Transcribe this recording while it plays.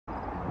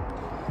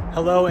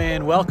Hello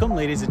and welcome,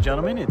 ladies and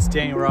gentlemen. It's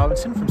Daniel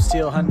Robinson from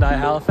Steele Hyundai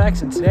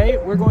Halifax, and today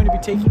we're going to be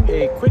taking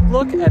a quick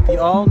look at the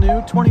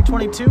all-new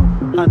 2022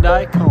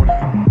 Hyundai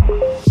Kona.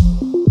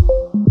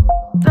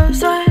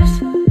 Those eyes,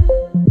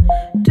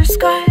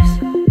 disguise,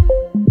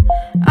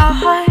 I'll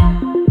hide.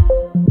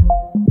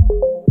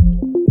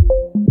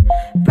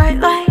 Bright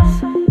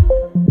lights,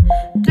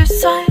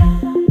 decide,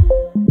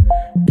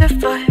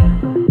 defy.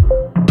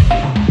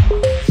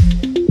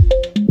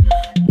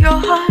 Your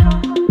heart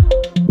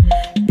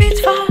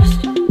beats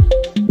fast,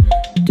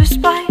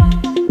 despite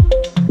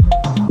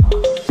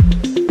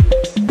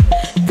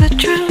the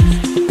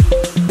truth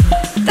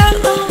that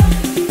love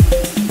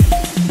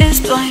is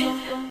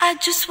blind. I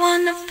just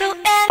wanna feel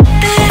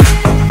anything,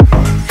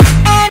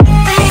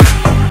 anything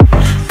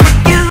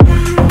with you,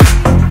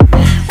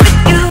 with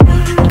you.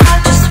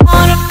 I just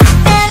wanna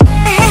feel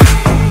anything,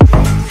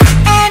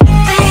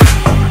 anything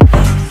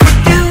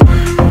with you,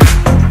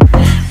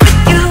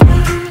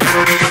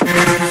 with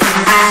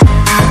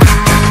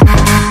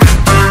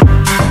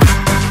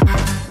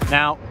you.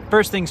 Now,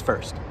 first things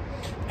first.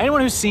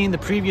 Anyone who's seen the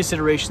previous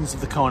iterations of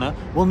the Kona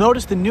will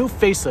notice the new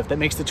facelift that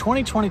makes the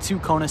 2022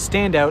 Kona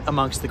stand out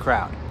amongst the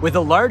crowd. With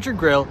a larger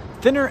grille,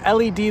 thinner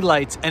LED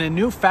lights, and a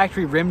new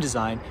factory rim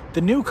design,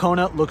 the new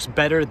Kona looks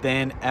better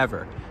than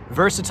ever.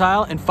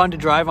 Versatile and fun to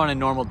drive on a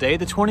normal day,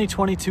 the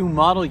 2022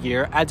 model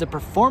year adds a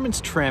performance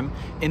trim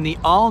in the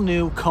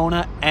all-new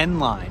Kona N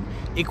line.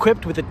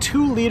 Equipped with a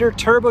 2-liter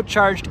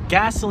turbocharged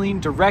gasoline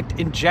direct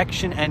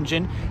injection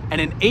engine and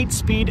an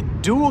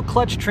 8-speed dual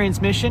clutch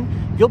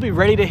transmission, you'll be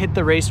ready to hit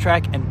the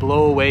racetrack and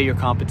blow away your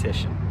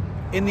competition.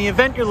 In the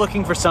event you're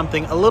looking for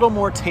something a little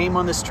more tame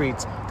on the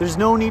streets, there's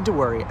no need to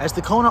worry, as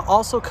the Kona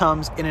also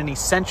comes in an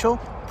essential,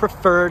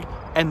 preferred,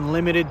 and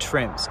limited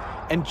trims.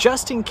 And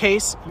just in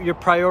case your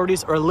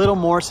priorities are a little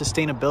more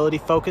sustainability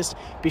focused,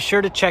 be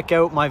sure to check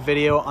out my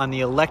video on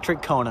the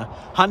electric Kona,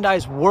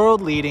 Hyundai's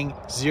world-leading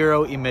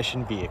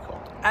zero-emission vehicle.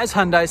 As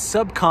Hyundai's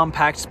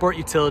subcompact sport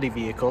utility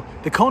vehicle,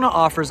 the Kona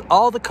offers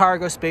all the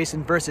cargo space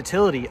and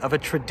versatility of a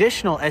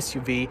traditional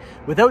SUV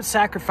without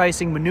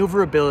sacrificing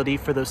maneuverability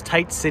for those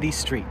tight city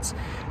streets.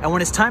 And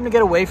when it's time to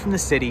get away from the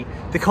city,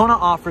 the Kona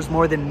offers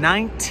more than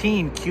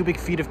 19 cubic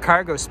feet of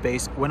cargo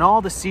space when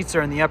all the seats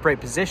are in the upright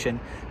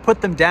position.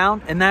 Put them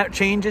down and that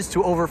changes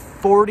to over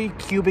 40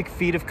 cubic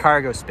feet of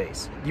cargo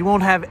space. You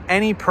won't have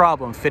any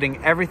problem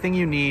fitting everything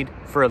you need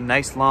for a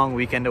nice long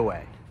weekend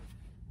away.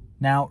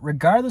 Now,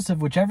 regardless of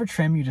whichever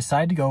trim you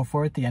decide to go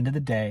for at the end of the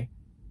day,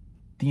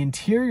 the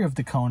interior of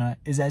the Kona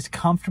is as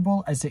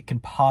comfortable as it can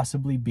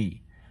possibly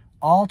be.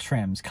 All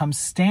trims come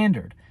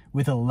standard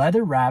with a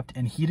leather-wrapped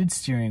and heated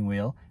steering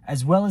wheel,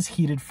 as well as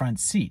heated front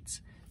seats.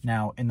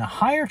 Now, in the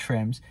higher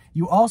trims,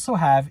 you also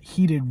have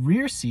heated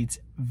rear seats,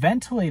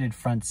 ventilated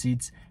front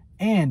seats,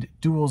 and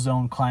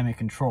dual-zone climate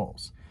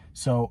controls.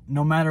 So,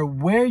 no matter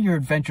where your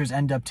adventures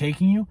end up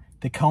taking you,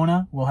 the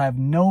Kona will have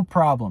no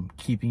problem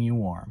keeping you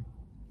warm.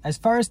 As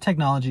far as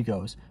technology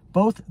goes,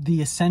 both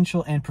the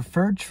Essential and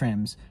Preferred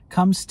trims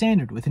come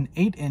standard with an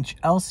 8-inch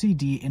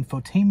LCD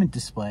infotainment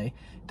display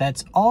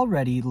that's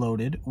already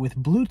loaded with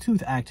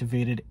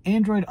Bluetooth-activated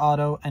Android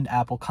Auto and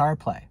Apple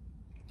CarPlay.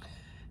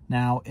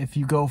 Now, if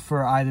you go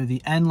for either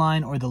the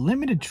N-Line or the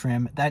Limited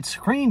trim, that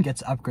screen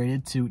gets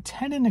upgraded to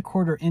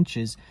 10.25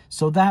 inches,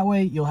 so that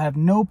way you'll have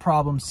no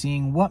problem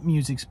seeing what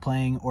music's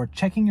playing or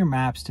checking your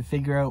maps to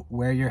figure out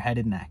where you're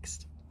headed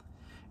next.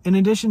 In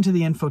addition to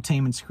the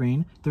infotainment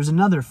screen, there's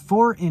another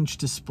 4-inch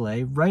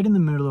display right in the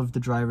middle of the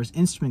driver's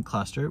instrument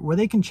cluster where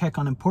they can check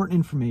on important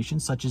information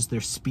such as their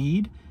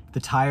speed, the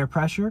tire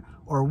pressure,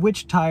 or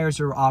which tires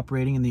are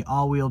operating in the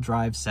all-wheel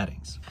drive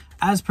settings.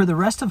 As per the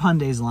rest of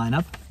Hyundai's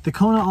lineup, the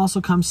Kona also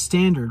comes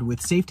standard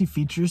with safety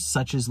features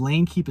such as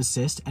lane keep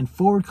assist and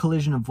forward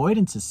collision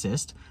avoidance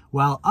assist,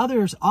 while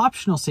others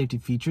optional safety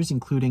features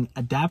including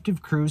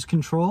adaptive cruise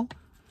control,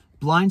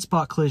 blind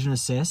spot collision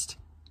assist,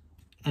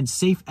 and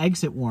safe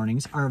exit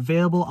warnings are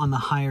available on the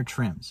higher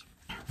trims.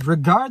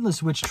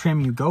 Regardless which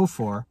trim you go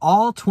for,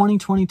 all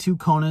 2022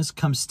 Konas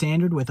come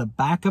standard with a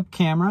backup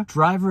camera,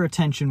 driver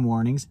attention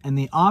warnings, and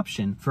the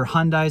option for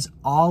Hyundai's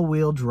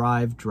all-wheel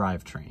drive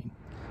drivetrain.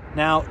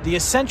 Now, the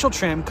Essential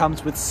trim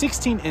comes with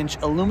 16-inch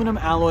aluminum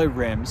alloy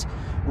rims,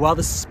 while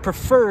the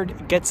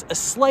Preferred gets a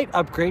slight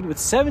upgrade with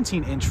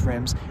 17-inch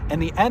rims,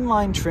 and the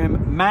N-Line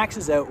trim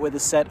maxes out with a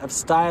set of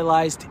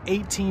stylized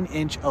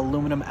 18-inch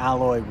aluminum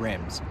alloy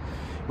rims.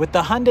 With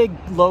the Hyundai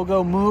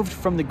logo moved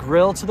from the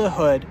grille to the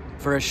hood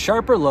for a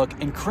sharper look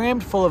and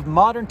crammed full of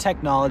modern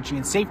technology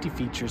and safety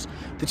features,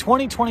 the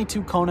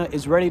 2022 Kona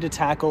is ready to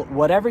tackle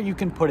whatever you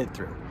can put it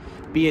through.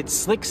 Be it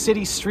slick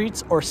city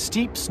streets or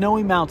steep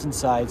snowy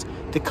mountainsides,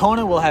 the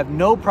Kona will have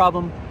no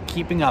problem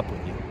keeping up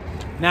with you.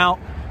 Now,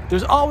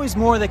 there's always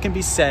more that can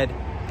be said,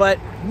 but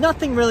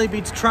nothing really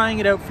beats trying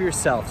it out for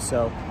yourself,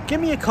 so give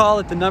me a call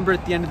at the number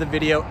at the end of the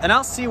video and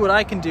I'll see what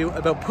I can do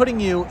about putting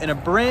you in a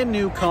brand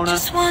new Kona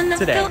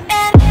today.